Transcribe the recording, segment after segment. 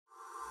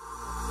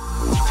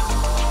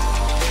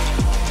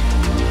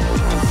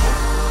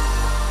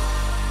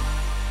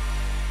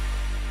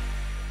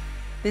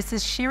This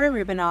is Shira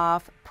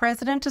Rubinoff,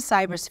 President of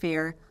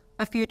Cybersphere,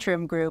 a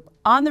Futurum Group,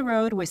 on the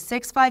road with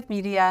 6.5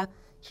 Media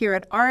here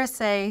at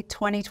RSA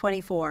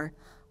 2024.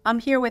 I'm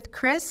here with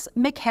Chris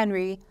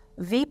McHenry,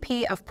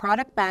 VP of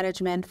Product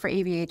Management for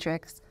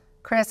Aviatrix.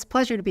 Chris,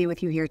 pleasure to be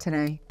with you here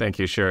today. Thank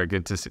you, Shira.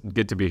 Good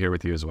to be here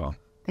with you as well.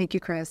 Thank you,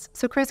 Chris.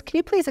 So, Chris, can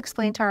you please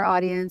explain to our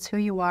audience who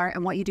you are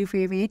and what you do for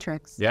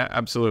Aviatrix? Yeah,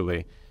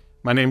 absolutely.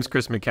 My name is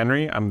Chris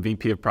McHenry. I'm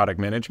VP of Product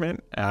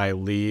Management. I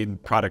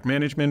lead product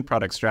management,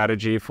 product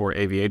strategy for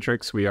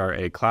Aviatrix. We are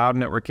a cloud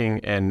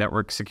networking and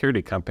network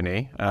security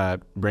company,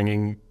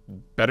 bringing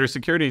better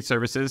security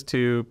services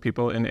to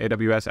people in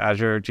AWS,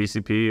 Azure,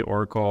 GCP,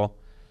 Oracle,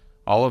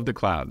 all of the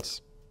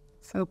clouds.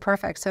 So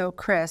perfect. So,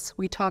 Chris,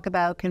 we talk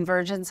about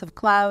convergence of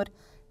cloud,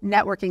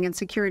 networking, and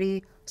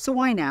security. So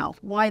why now?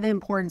 Why the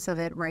importance of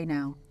it right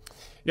now?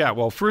 Yeah,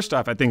 well, first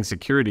off, I think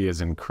security is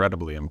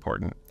incredibly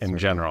important in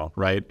general,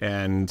 right?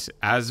 And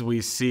as we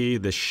see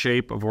the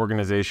shape of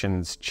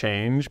organizations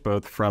change,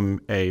 both from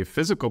a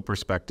physical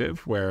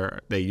perspective,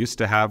 where they used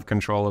to have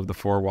control of the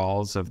four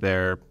walls of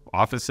their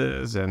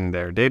offices and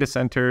their data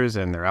centers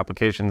and their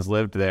applications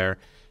lived there,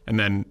 and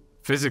then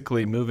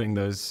physically moving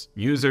those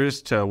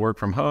users to work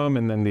from home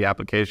and then the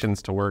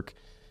applications to work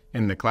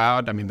in the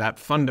cloud. I mean, that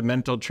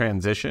fundamental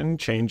transition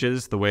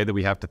changes the way that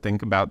we have to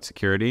think about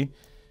security.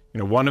 You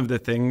know, one of the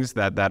things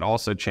that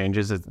also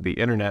changes is the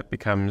internet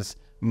becomes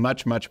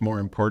much, much more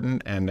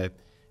important. And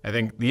I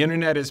think the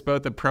internet is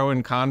both a pro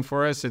and con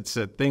for us. It's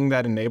a thing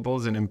that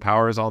enables and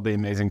empowers all the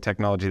amazing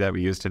technology that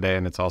we use today.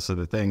 And it's also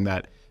the thing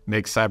that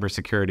makes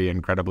cybersecurity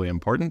incredibly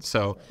important.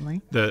 So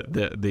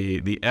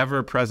the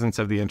ever presence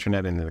of the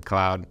internet in the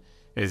cloud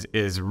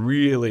is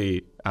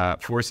really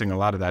forcing a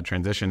lot of that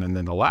transition. And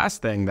then the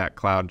last thing that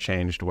cloud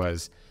changed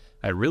was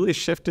it really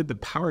shifted the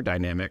power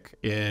dynamic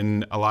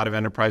in a lot of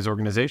enterprise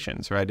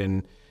organizations, right?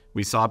 And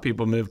we saw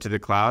people move to the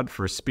cloud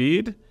for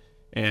speed.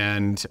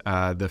 And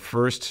the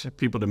first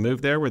people to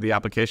move there were the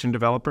application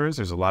developers.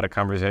 There's a lot of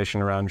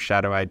conversation around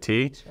shadow IT.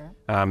 Sure.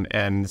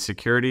 And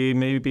security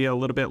may be a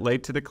little bit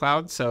late to the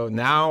cloud. So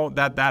now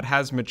that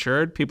has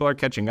matured, people are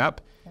catching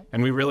up,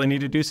 and we really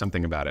need to do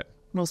something about it.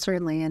 Well,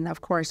 certainly. And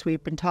of course,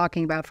 we've been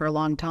talking about for a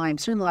long time,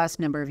 certainly the last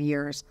number of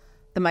years,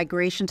 the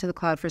migration to the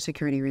cloud for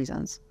security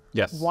reasons.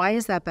 Yes. Why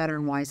is that better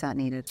and why is that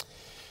needed?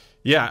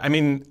 Yeah, I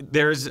mean,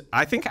 there's,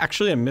 I think,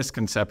 actually a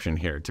misconception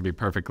here, to be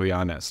perfectly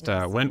honest.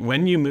 Yes.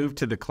 When you move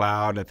to the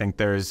cloud, I think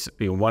there's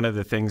one of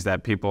the things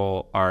that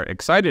people are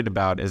excited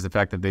about is the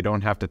fact that they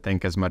don't have to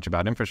think as much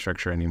about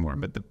infrastructure anymore.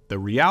 But the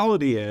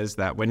reality is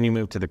that when you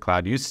move to the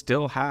cloud, you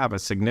still have a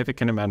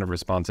significant amount of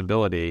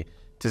responsibility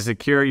to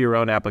secure your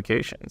own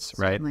applications,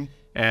 right? Certainly.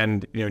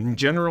 And in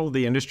general,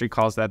 the industry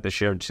calls that the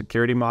shared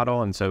security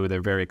model. And so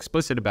they're very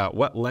explicit about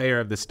what layer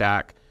of the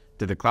stack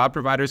do the cloud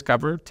providers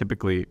cover,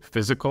 typically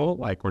physical,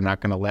 like we're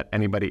not going to let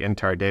anybody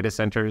into our data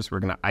centers. We're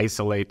going to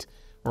isolate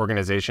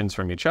organizations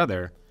from each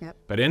other. Yep.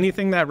 But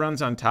anything that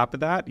runs on top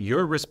of that,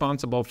 you're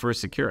responsible for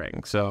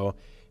securing. So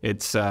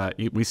it's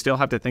we still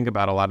have to think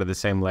about a lot of the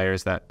same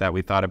layers that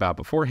we thought about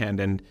beforehand.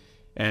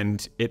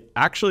 And it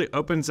actually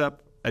opens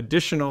up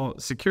additional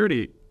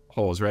security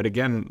holes, right?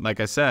 Again, like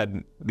I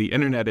said, the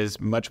internet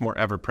is much more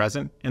ever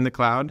present in the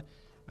cloud.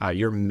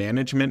 Your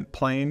management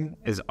plane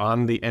is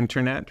on the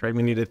internet, right?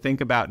 We need to think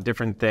about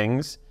different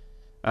things.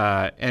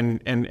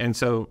 And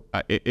so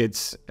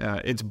it's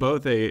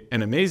both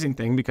an amazing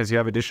thing because you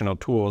have additional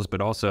tools,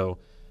 but also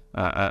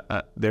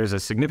there's a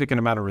significant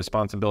amount of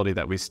responsibility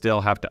that we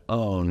still have to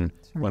own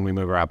when we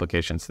move our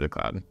applications to the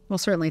cloud. Well,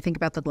 certainly think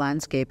about the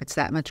landscape. It's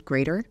that much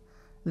greater.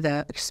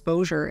 The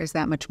exposure is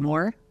that much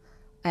more.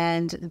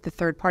 And the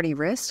third-party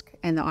risk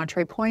and the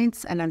entree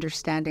points and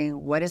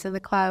understanding what is in the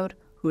cloud,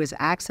 who has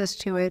access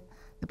to it,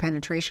 the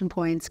penetration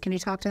points. Can you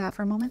talk to that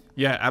for a moment?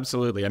 Yeah,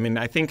 absolutely. I mean,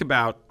 I think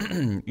about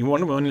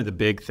one of the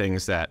big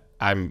things that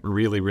I'm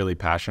really, really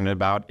passionate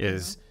about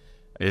is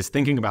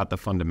thinking about the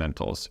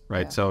fundamentals,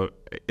 right? Yeah. So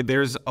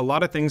there's a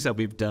lot of things that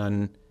we've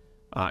done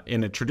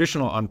in a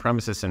traditional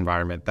on-premises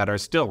environment that are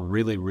still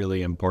really,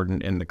 really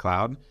important in the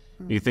cloud.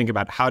 You think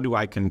about how do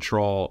I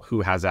control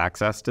who has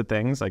access to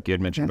things, like you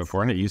had mentioned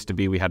before, and it used to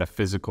be we had a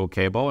physical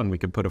cable and we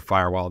could put a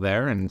firewall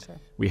there and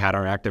we had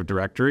our Active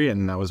Directory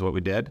and that was what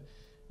we did.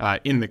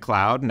 In the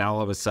cloud, now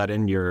all of a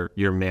sudden your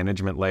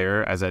management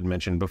layer, as I'd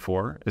mentioned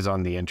before, is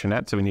on the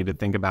internet. So we need to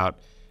think about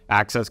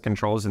access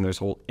controls, and there's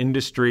whole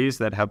industries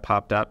that have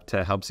popped up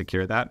to help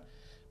secure that.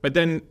 But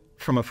then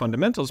from a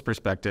fundamentals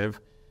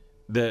perspective,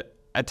 the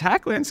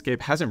attack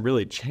landscape hasn't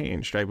really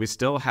changed, right? We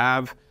still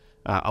have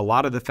a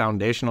lot of the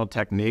foundational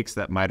techniques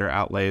that MITRE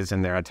outlays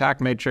in their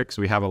attack matrix.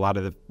 We have a lot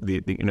of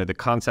the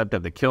concept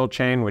of the kill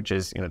chain, which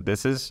is,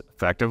 this is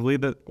effectively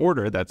the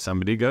order that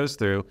somebody goes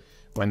through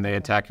when they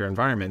attack your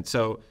environment.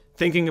 So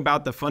thinking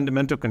about the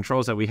fundamental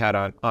controls that we had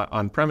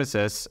on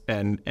premises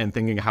and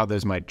thinking how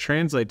those might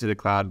translate to the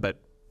cloud, but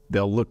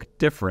they'll look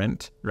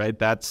different, right?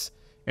 That's,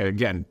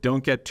 again,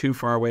 don't get too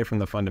far away from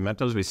the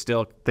fundamentals. We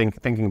still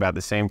thinking about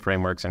the same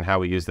frameworks and how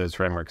we use those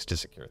frameworks to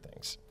secure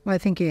things. Well, I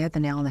think you hit the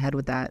nail on the head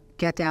with that.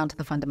 Get down to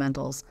the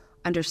fundamentals.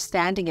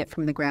 understanding it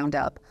from the ground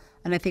up.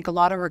 And I think a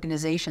lot of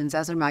organizations,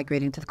 as they're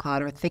migrating to the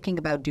cloud, are thinking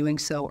about doing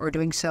so, or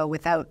doing so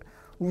without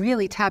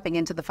really tapping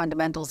into the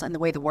fundamentals and the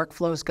way the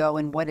workflows go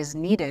and what is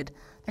needed.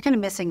 They're kind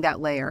of missing that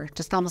layer,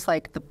 just almost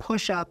like the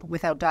push up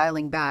without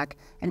dialing back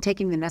and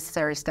taking the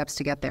necessary steps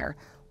to get there.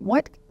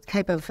 What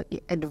type of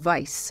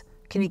advice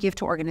can you give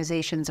to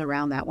organizations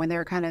around that when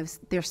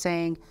they're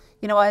saying,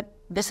 you know what,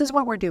 this is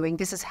what we're doing,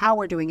 this is how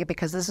we're doing it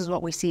because this is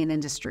what we see in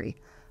industry?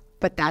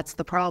 But that's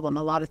the problem.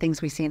 A lot of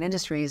things we see in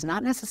industry is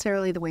not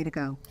necessarily the way to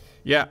go.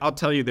 Yeah, I'll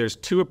tell you, there's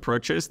two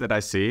approaches that I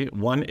see.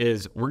 One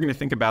is we're going to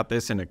think about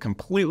this in a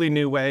completely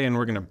new way, and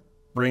we're going to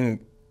bring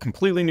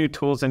completely new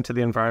tools into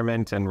the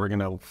environment, and we're going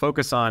to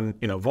focus on,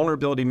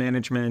 vulnerability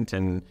management.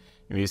 And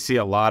you see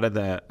a lot of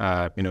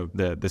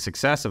the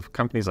success of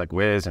companies like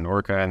Wiz and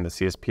Orca and the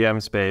CSPM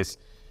space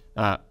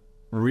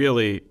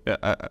really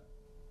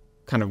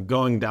kind of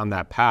going down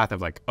that path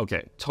of like,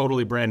 okay,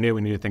 totally brand new, we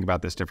need to think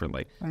about this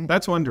differently. Right.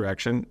 That's one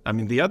direction. I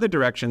mean, the other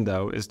direction,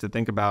 though, is to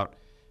think about,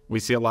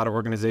 we see a lot of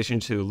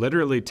organizations who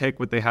literally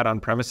take what they had on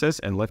premises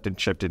and lift and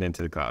shift it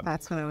into the cloud.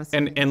 That's what I was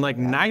saying. And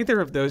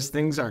neither of those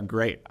things are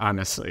great,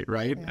 honestly,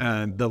 right?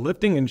 Yeah. The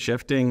lifting and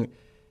shifting,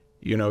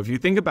 if you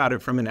think about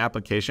it from an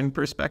application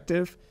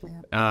perspective,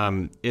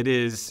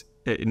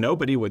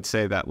 nobody would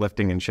say that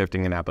lifting and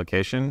shifting an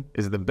application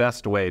is the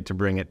best way to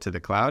bring it to the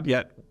cloud,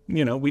 yet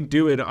we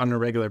do it on a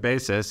regular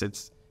basis.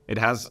 It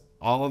has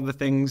all of the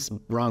things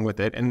wrong with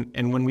it.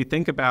 And when we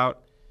think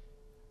about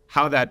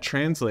how that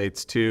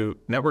translates to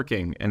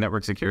networking and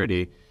network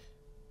security,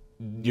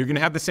 you're going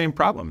to have the same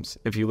problems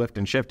if you lift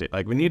and shift it.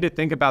 Like, we need to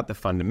think about the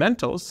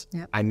fundamentals.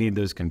 Yep. I need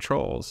those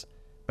controls,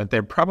 but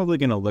they're probably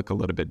going to look a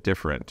little bit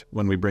different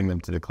when we bring them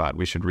to the cloud.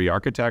 We should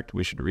re-architect,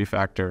 we should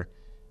refactor.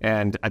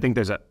 And I think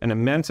there's an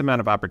immense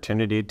amount of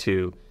opportunity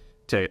to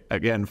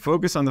again,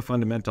 focus on the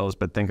fundamentals,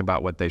 but think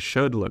about what they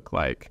should look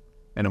like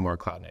in a more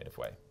cloud-native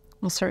way.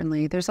 Well,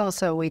 certainly. There's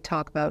also, we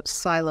talk about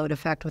siloed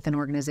effect within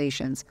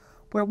organizations,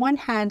 where one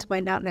hand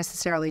might not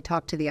necessarily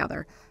talk to the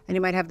other. And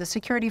you might have the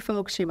security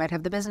folks, you might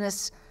have the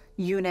business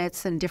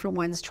units and different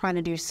ones trying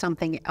to do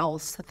something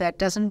else that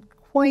doesn't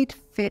quite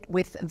fit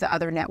with the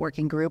other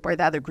networking group or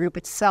the other group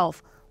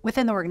itself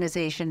within the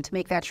organization to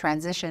make that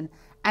transition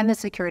and the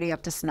security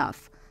up to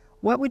snuff.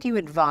 What would you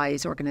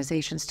advise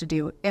organizations to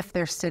do if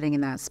they're sitting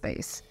in that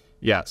space?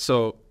 Yeah,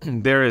 so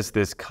there is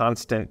this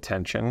constant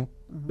tension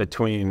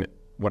between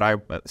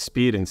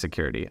speed and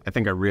security, I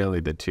think, are really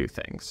the two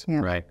things,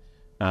 right?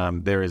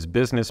 There is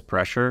business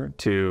pressure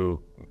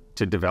to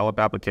develop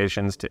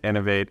applications, to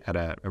innovate at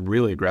a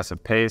really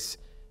aggressive pace,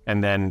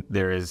 and then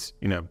there is,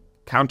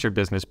 counter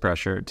business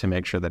pressure to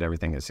make sure that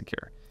everything is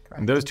secure.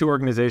 And those two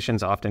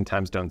organizations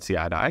oftentimes don't see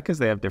eye to eye because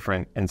they have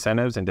different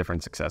incentives and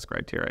different success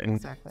criteria.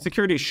 And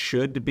security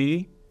should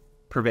be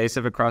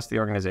pervasive across the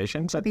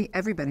organization. It should be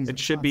everybody's responsibility. It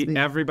should be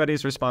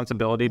everybody's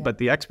responsibility, but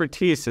the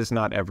expertise is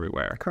not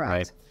everywhere. Correct.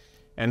 Right?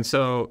 And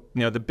so,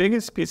 the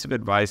biggest piece of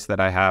advice that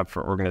I have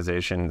for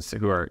organizations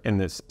who are in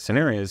this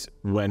scenario is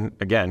when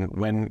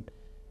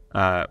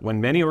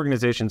many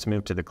organizations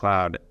move to the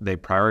cloud, they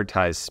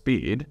prioritize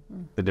speed.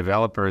 The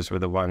developers were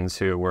the ones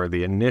who were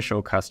the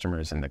initial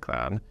customers in the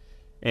cloud.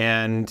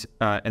 And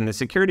the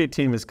security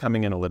team is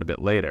coming in a little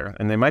bit later,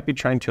 and they might be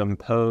trying to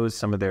impose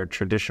some of their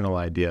traditional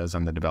ideas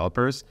on the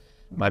developers.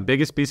 My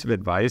biggest piece of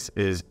advice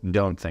is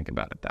don't think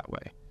about it that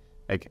way.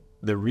 Like,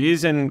 the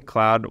reason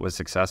cloud was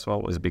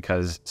successful was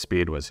because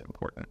speed was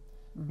important.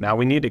 Now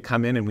we need to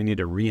come in and we need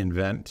to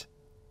reinvent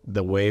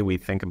the way we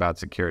think about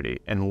security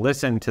and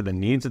listen to the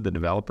needs of the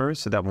developers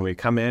so that when we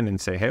come in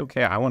and say, hey,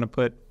 okay, I want to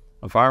put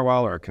a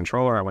firewall or a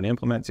controller, I want to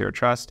implement zero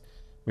trust,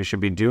 we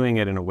should be doing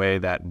it in a way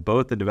that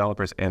both the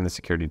developers and the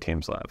security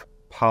teams love.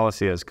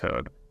 Policy as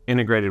code,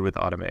 integrated with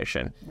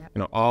automation.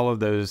 All of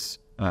those,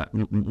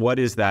 what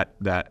is that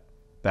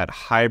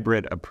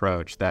hybrid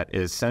approach that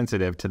is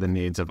sensitive to the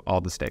needs of all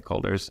the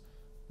stakeholders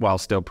while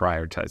still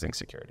prioritizing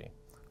security?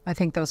 I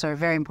think those are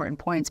very important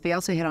points. But you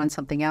also hit on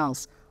something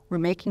else. We're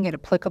making it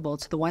applicable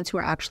to the ones who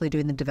are actually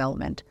doing the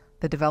development,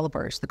 the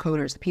developers, the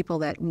coders, the people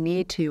that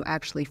need to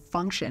actually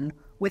function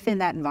within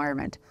that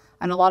environment.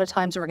 And a lot of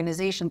times the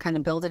organization kind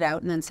of build it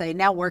out and then say,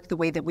 now work the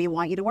way that we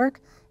want you to work,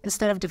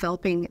 instead of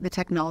developing the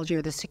technology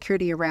or the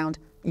security around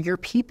your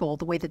people,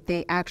 the way that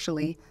they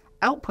actually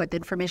output the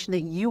information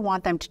that you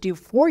want them to do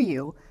for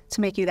you to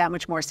make you that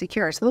much more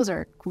secure. So those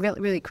are really,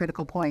 really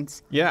critical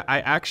points. Yeah, I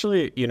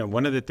actually,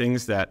 one of the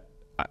things that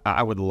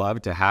I would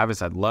love to have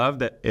is I'd love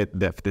that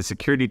the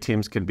security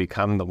teams could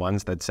become the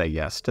ones that say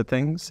yes to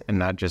things and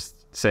not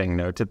just saying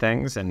no to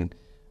things. And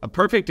a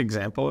perfect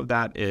example of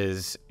that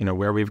is,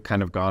 where we've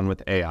kind of gone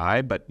with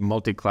AI, but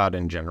multi-cloud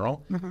in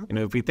general.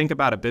 If we think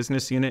about a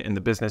business unit and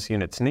the business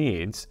unit's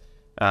needs,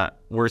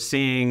 we're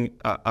seeing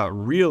a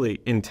really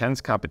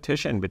intense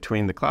competition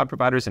between the cloud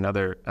providers and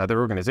other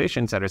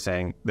organizations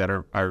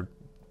that are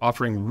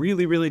offering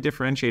really, really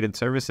differentiated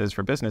services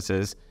for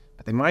businesses,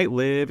 but they might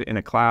live in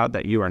a cloud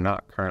that you are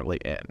not currently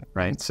in,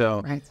 right?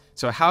 So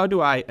how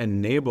do I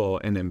enable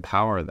and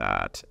empower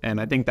that?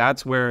 And I think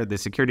that's where the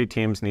security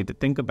teams need to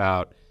think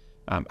about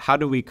how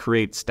do we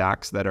create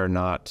stacks that are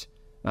not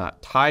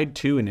tied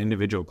to an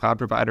individual cloud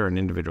provider, an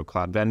individual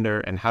cloud vendor,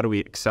 and how do we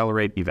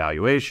accelerate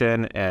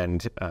evaluation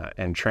and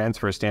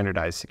transfer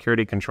standardized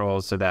security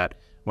controls so that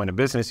when a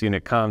business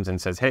unit comes and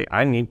says, hey,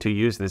 I need to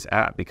use this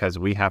app because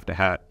we have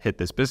to hit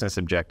this business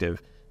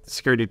objective, the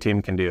security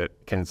team can do it,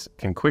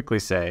 can quickly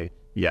say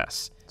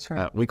yes.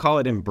 Sure. We call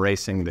it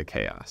embracing the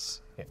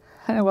chaos.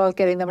 Well,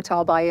 getting them to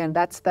all buy in,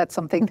 that's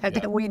something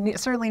that we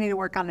certainly need to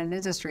work on in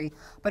industry,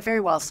 but very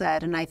well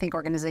said. And I think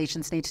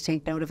organizations need to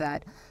take note of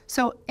that.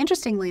 So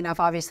interestingly enough,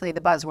 obviously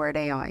the buzzword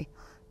AI,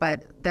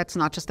 but that's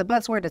not just a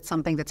buzzword. It's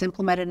something that's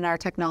implemented in our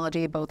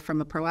technology, both from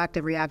a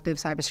proactive, reactive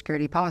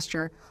cybersecurity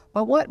posture.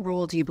 But what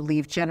role do you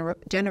believe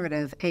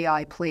generative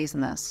AI plays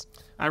in this?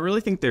 I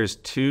really think there's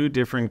two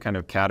different kind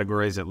of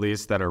categories, at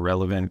least, that are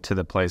relevant to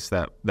the place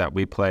that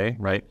we play,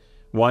 right?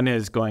 One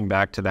is going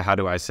back to the how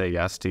do I say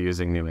yes to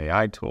using new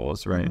AI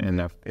tools, right? Mm-hmm.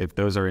 And if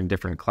those are in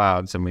different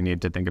clouds, then we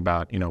need to think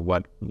about,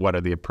 what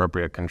are the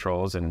appropriate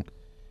controls.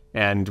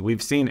 And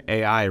we've seen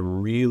AI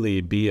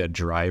really be a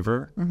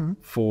driver mm-hmm.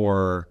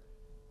 for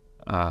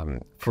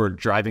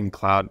driving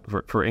cloud,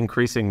 for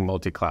increasing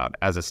multi-cloud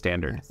as a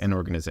standard yes. in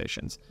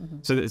organizations.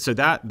 Mm-hmm. So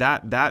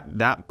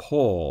that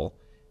pull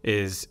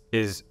is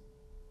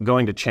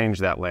going to change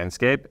that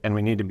landscape, and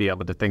we need to be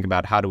able to think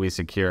about how do we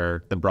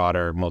secure the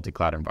broader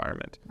multi-cloud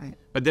environment. Right.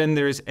 But then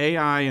there's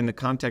AI in the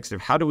context of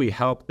how do we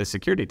help the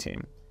security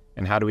team,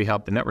 and how do we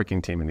help the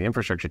networking team and the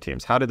infrastructure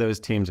teams? How do those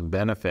teams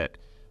benefit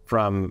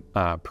from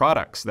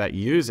products that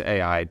use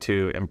AI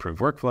to improve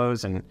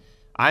workflows? And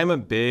I'm a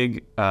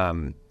big,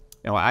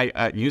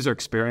 user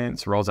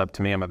experience rolls up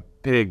to me. I'm a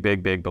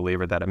big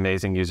believer that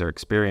amazing user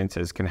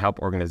experiences can help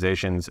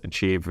organizations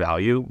achieve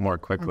value more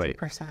quickly.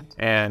 100%.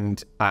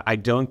 And I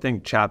don't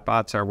think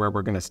chatbots are where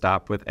we're going to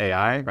stop with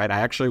AI, right? I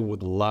actually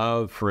would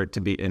love for it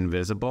to be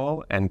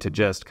invisible and to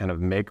just kind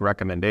of make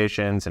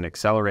recommendations and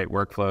accelerate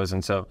workflows.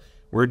 And so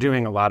we're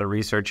doing a lot of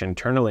research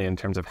internally in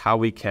terms of how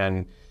we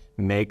can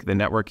make the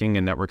networking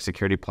and network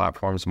security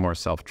platforms more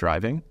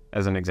self-driving,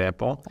 as an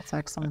example. That's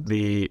excellent.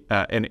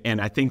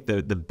 And I think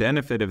the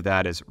benefit of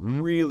that is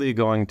really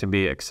going to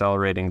be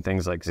accelerating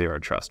things like zero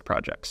trust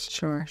projects.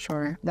 Sure.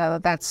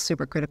 That's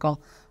super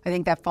critical. I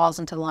think that falls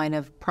into the line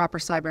of proper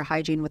cyber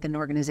hygiene within an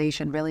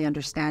organization, really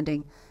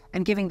understanding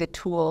and giving the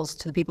tools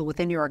to the people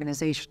within your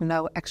organization,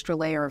 no extra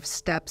layer of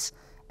steps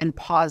and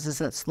pauses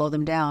that slow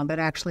them down, but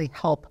actually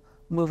help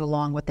move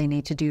along what they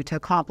need to do to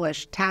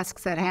accomplish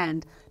tasks at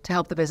hand to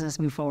help the business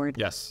move forward.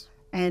 Yes.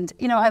 And,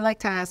 I like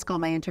to ask all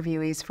my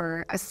interviewees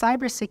for a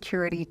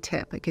cybersecurity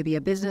tip. It could be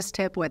a business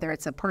tip, whether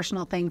it's a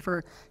personal thing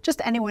for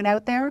just anyone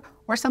out there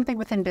or something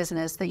within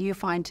business that you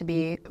find to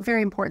be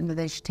very important that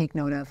they should take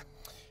note of.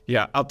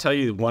 Yeah, I'll tell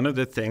you, one of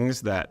the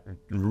things that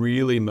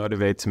really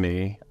motivates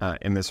me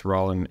in this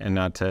role, and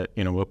not to,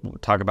 we'll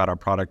talk about our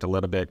product a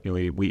little bit.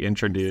 We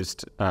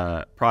introduced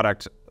a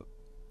product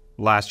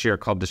last year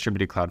called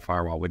Distributed Cloud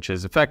Firewall, which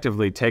is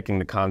effectively taking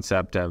the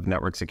concept of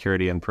network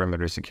security and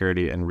perimeter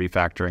security and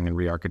refactoring and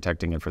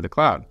re-architecting it for the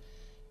cloud.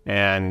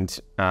 And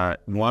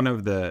one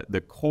of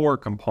the core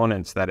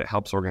components that it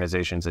helps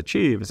organizations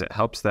achieve is it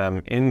helps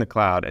them in the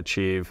cloud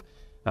achieve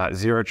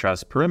zero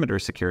trust perimeter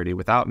security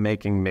without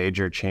making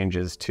major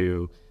changes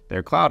to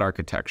their cloud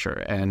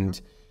architecture.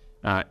 And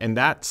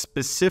that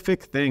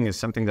specific thing is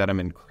something that I'm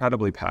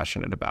incredibly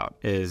passionate about,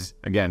 is,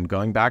 again,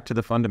 going back to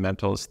the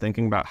fundamentals,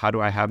 thinking about how do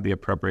I have the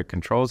appropriate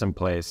controls in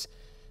place.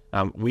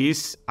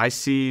 I've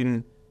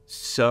seen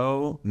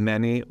so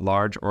many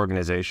large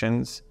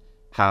organizations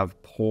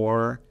have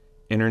poor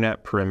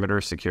internet perimeter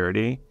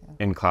security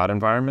in cloud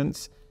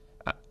environments.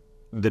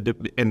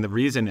 And the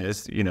reason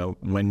is,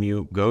 when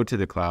you go to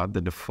the cloud,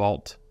 the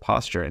default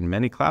posture in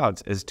many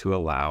clouds is to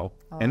allow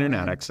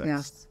internet access,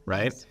 yes.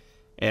 right? Yes.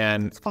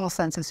 And it's a false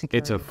sense of security.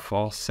 It's a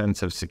false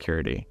sense of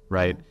security,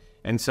 right? Yeah.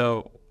 And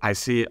so I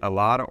see a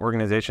lot of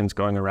organizations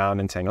going around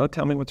and saying,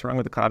 tell me what's wrong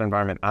with the cloud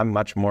environment. I'm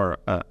much more,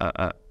 of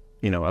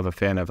a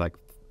fan of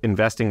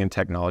investing in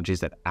technologies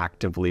that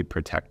actively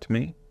protect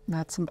me.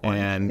 That's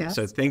important. And yes.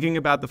 So thinking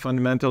about the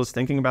fundamentals,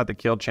 thinking about the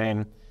kill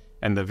chain,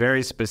 and the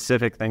very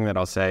specific thing that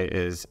I'll say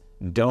is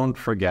don't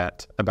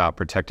forget about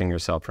protecting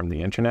yourself from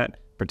the internet,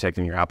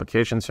 protecting your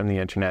applications from the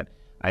internet.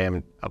 I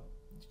am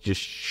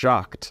just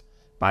shocked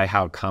by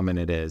how common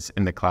it is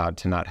in the cloud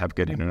to not have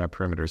good internet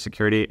perimeter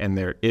security, and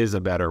there is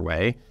a better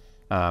way.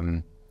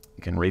 You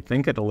can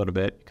rethink it a little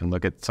bit. You can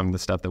look at some of the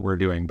stuff that we're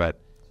doing, but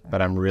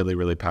I'm really,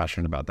 really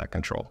passionate about that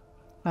control.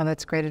 Well,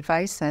 that's great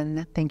advice,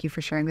 and thank you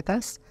for sharing with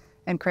us.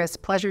 And Chris,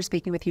 pleasure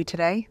speaking with you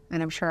today,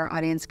 and I'm sure our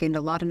audience gained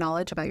a lot of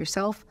knowledge about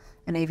yourself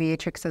and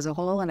Aviatrix as a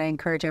whole, and I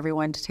encourage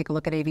everyone to take a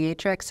look at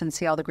Aviatrix and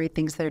see all the great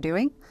things they're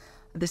doing.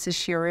 This is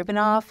Shira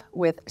Rubinoff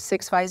with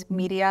 6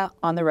 Media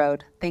on the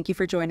road. Thank you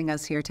for joining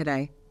us here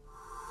today.